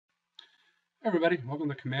Hey everybody, welcome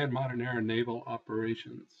to Command Modern Air and Naval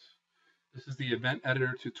Operations. This is the event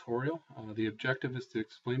editor tutorial. The objective is to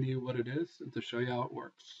explain to you what it is and to show you how it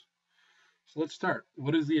works. So let's start.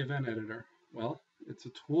 What is the event editor? Well, it's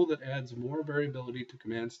a tool that adds more variability to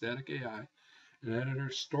Command static AI and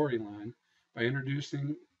editor's storyline by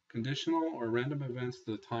introducing conditional or random events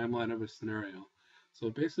to the timeline of a scenario. So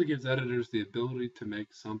it basically gives editors the ability to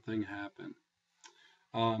make something happen.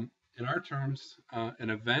 In our terms,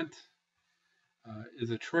 an event is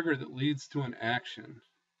a trigger that leads to an action.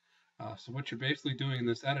 So what you're basically doing in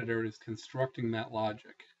this editor is constructing that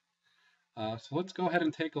logic. So let's go ahead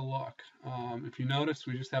and take a look. If you notice,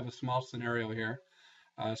 we just have a small scenario here.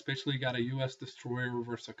 It's basically got a U.S. destroyer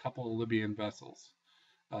versus a couple of Libyan vessels.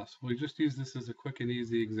 So we just use this as a quick and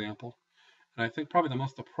easy example. And I think probably the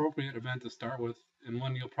most appropriate event to start with, and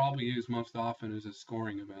one you'll probably use most often, is a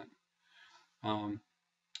scoring event.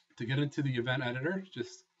 To get into the event editor,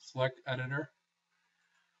 just select Editor,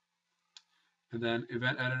 and then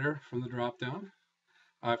Event Editor from the drop-down.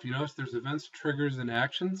 If you notice there's events, triggers, and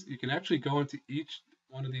actions, you can actually go into each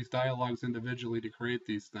one of these dialogues individually to create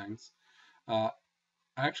these things. I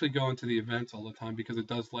actually go into the events all the time because it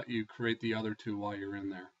does let you create the other two while you're in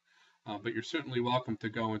there. But you're certainly welcome to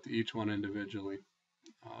go into each one individually.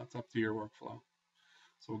 It's up to your workflow.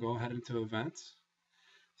 So we'll go ahead into events.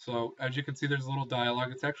 So as you can see, there's a little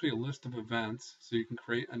dialogue. It's actually a list of events, so you can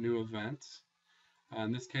create a new event.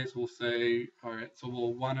 In this case, we'll say, all right, so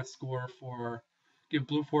we'll want to score for, give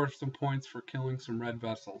Blue 4 some points for killing some red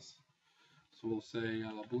vessels. So we'll say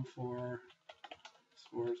Blue 4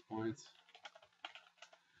 scores points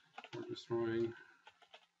for destroying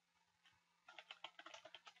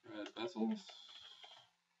red vessels.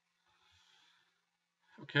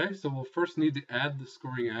 Okay, so we'll first need to add the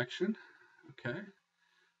scoring action. Okay,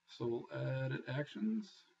 so we'll add actions,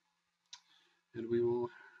 and we will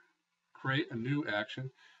create a new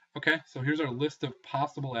action. Okay, so here's our list of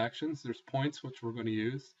possible actions. There's points, which we're going to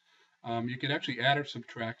use. You can actually add or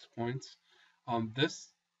subtract points. This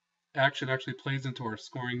action actually plays into our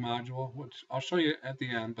scoring module, which I'll show you at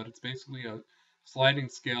the end, but it's basically a sliding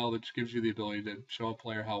scale that gives you the ability to show a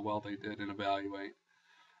player how well they did and evaluate.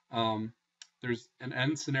 There's an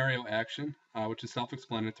end scenario action, which is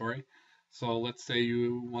self-explanatory. So let's say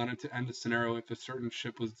you wanted to end a scenario if a certain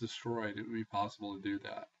ship was destroyed, it would be possible to do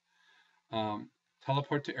that.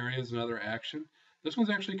 Teleport to area is another action. This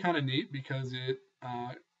one's actually kind of neat because it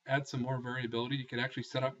adds some more variability. You can actually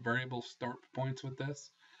set up variable start points with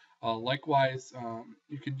this. Likewise,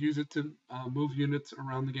 you could use it to move units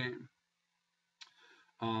around the game.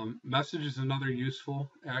 Message is another useful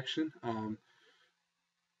action.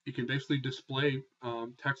 You can basically display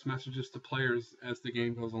text messages to players as the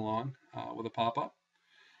game goes along with a pop-up.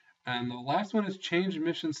 And the last one is change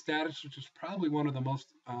mission status, which is probably one of the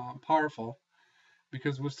most powerful,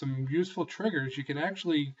 because with some useful triggers, you can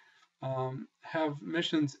actually have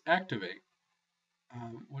missions activate,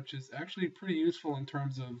 which is actually pretty useful in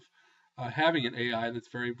terms of having an AI that's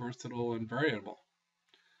very versatile and variable.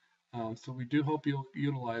 So we do hope you'll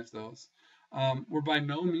utilize those. We're by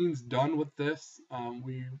no means done with this.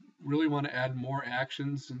 We really want to add more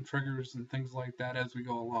actions and triggers and things like that as we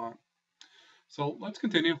go along. So let's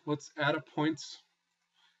continue. Let's add a points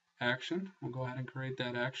action. We'll go ahead and create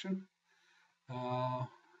that action. We'll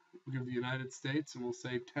give the United States and we'll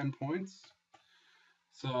say 10 points.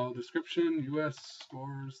 So description, US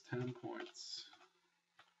scores 10 points.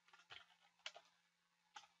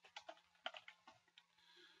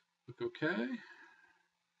 Click OK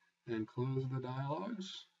and close the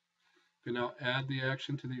dialogues. We can now add the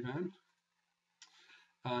action to the event.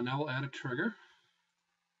 Now we'll add a trigger.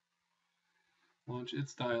 Launch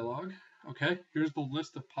its dialogue. Okay, here's the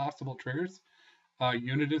list of possible triggers.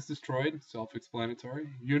 Unit is destroyed, self-explanatory.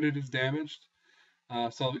 Unit is damaged.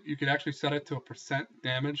 So you could actually set it to a %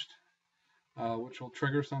 damaged, which will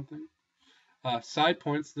trigger something. Side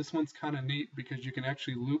points, this one's kind of neat because you can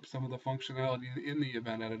actually loop some of the functionality in the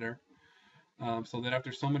event editor so that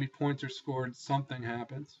after so many points are scored, something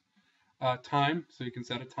happens. Time, so you can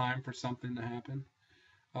set a time for something to happen.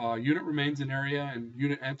 Unit remains in area and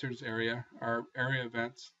unit enters area are area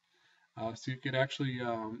events. So you could actually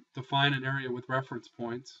define an area with reference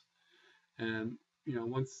points, and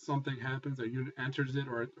once something happens, a unit enters it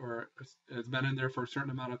or has been in there for a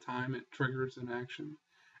certain amount of time, it triggers an action.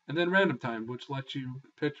 And then random time, which lets you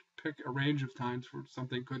pick a range of times where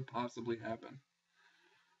something could possibly happen.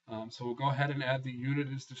 So we'll go ahead and add the unit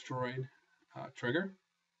is destroyed trigger.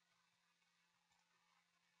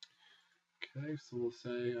 Okay, so we'll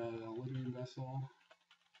say Libyan vessel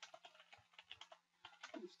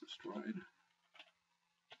is destroyed.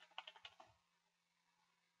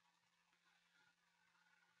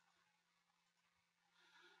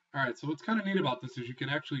 All right, so what's kind of neat about this is you can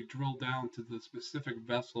actually drill down to the specific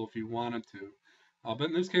vessel if you wanted to. But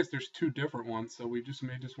in this case, there's two different ones, so we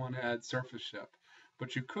may just want to add surface ship.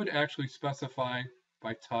 But you could actually specify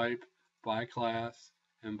by type, by class,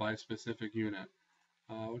 and by specific unit,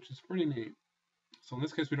 which is pretty neat. So in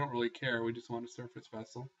this case, we don't really care. We just want a surface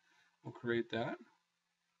vessel. We'll create that,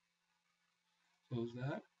 close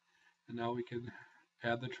that, and now we can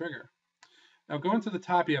add the trigger. Now going to the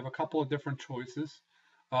top, you have a couple of different choices.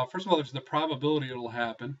 First of all, there's the probability it'll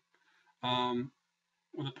happen.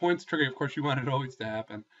 With a points trigger, of course, you want it always to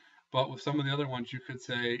happen. But with some of the other ones, you could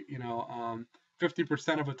say,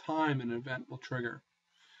 50% of a time an event will trigger,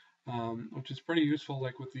 which is pretty useful,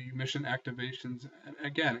 like with the mission activations. And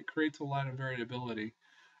again, it creates a lot of variability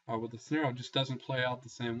where the scenario just doesn't play out the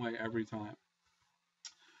same way every time.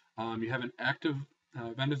 You have an active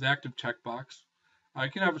event is active checkbox. You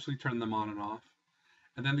can obviously turn them on and off.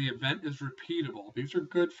 And then the event is repeatable. These are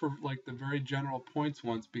good for like the very general points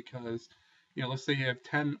ones because, let's say you have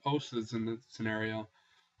 10 OSAs in the scenario.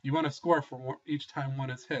 You want to score for each time one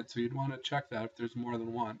is hit, so you'd want to check that if there's more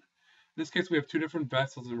than one. In this case, we have two different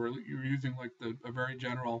vessels, and you're using like a very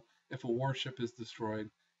general if a warship is destroyed.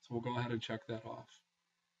 So we'll go ahead and check that off.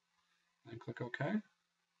 And click OK.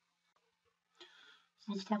 So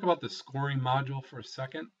let's talk about the scoring module for a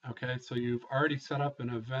second. Okay, so you've already set up an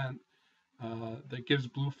event that gives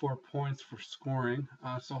blue 4 points for scoring.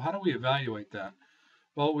 So how do we evaluate that?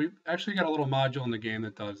 Well, we've actually got a little module in the game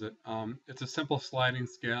that does it. It's a simple sliding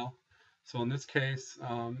scale. So in this case,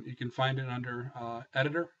 you can find it under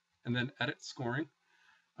Editor and then Edit Scoring.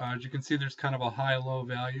 As you can see, there's kind of a high-low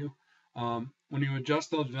value. When you adjust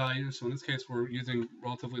those values, so in this case, we're using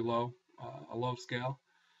relatively low, a low scale.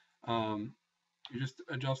 You just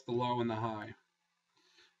adjust the low and the high.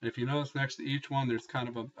 And if you notice next to each one, there's kind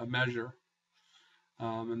of a measure.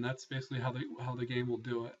 And that's basically how the game will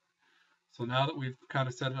do it. So now that we've kind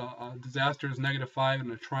of said a disaster is -5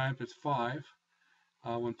 and a triumph is 5,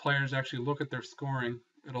 when players actually look at their scoring,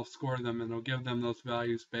 it'll score them and it'll give them those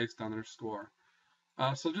values based on their score.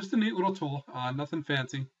 So just a neat little tool, nothing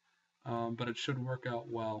fancy, but it should work out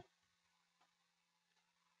well.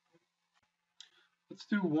 Let's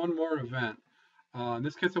do one more event. In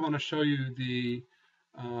this case, I want to show you the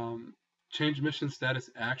change mission status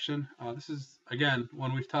action. This is, again,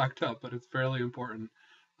 one we've talked up, but it's fairly important.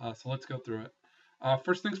 So let's go through it.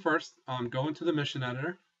 First things first, go into the mission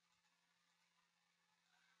editor.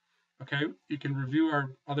 Okay, you can review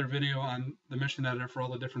our other video on the mission editor for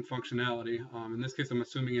all the different functionality. In this case, I'm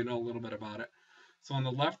assuming you know a little bit about it. So on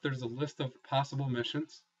the left, there's a list of possible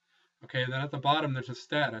missions. Okay, and then at the bottom, there's a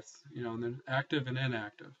status, and there's active and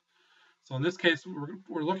inactive. So in this case,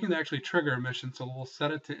 we're looking to actually trigger a mission, so we'll set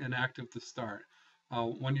it to inactive to start.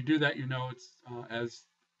 When you do that, it's as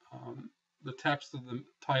the text of the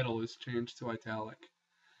title is changed to italic.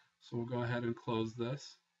 So we'll go ahead and close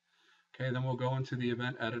this. Okay, then we'll go into the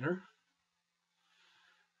event editor.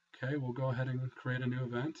 Okay, we'll go ahead and create a new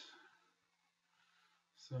event.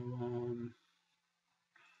 So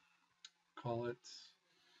call it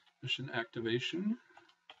mission activation.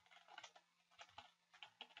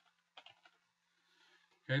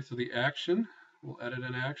 Okay, so the action, we'll edit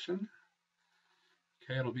an action.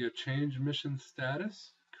 Okay, it'll be a change mission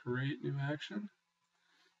status, create new action.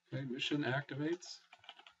 Okay, mission activates.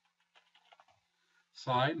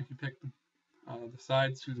 Side, you pick the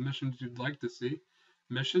sides to the missions you'd like to see.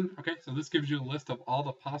 Mission, okay, so this gives you a list of all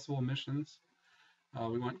the possible missions.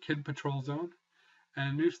 We want Kid Patrol Zone.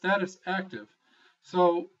 And new status, active.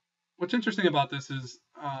 So what's interesting about this is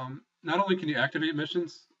not only can you activate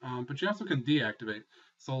missions, but you also can deactivate.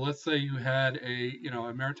 So let's say you had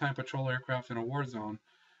a maritime patrol aircraft in a war zone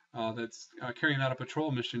that's carrying out a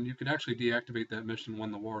patrol mission. You could actually deactivate that mission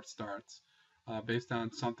when the war starts, based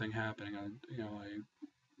on something happening,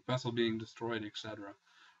 a vessel being destroyed, etc.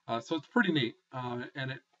 So it's pretty neat,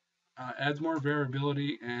 and it adds more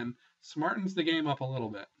variability and smartens the game up a little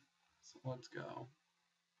bit. So let's go.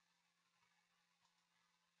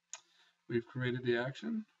 We've created the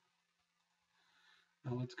action.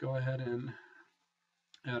 Now let's go ahead and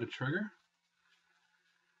add a trigger.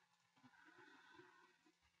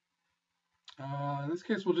 In this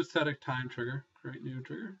case, we'll just set a time trigger, create new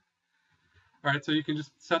trigger. All right, so you can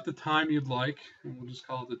just set the time you'd like, and we'll just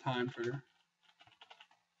call it the time trigger.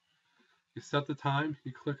 You set the time,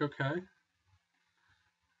 you click OK.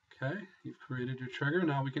 Okay, you've created your trigger.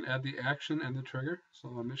 Now we can add the action and the trigger. So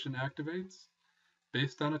a mission activates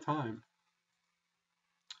based on a time.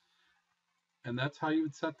 And that's how you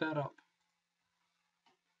would set that up.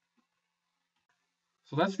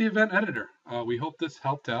 So that's the event editor. We hope this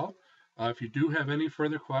helped out. If you do have any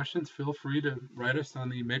further questions, feel free to write us on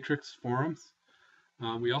the Matrix forums.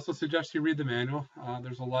 We also suggest you read the manual.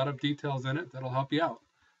 There's a lot of details in it that'll help you out.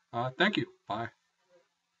 Thank you. Bye.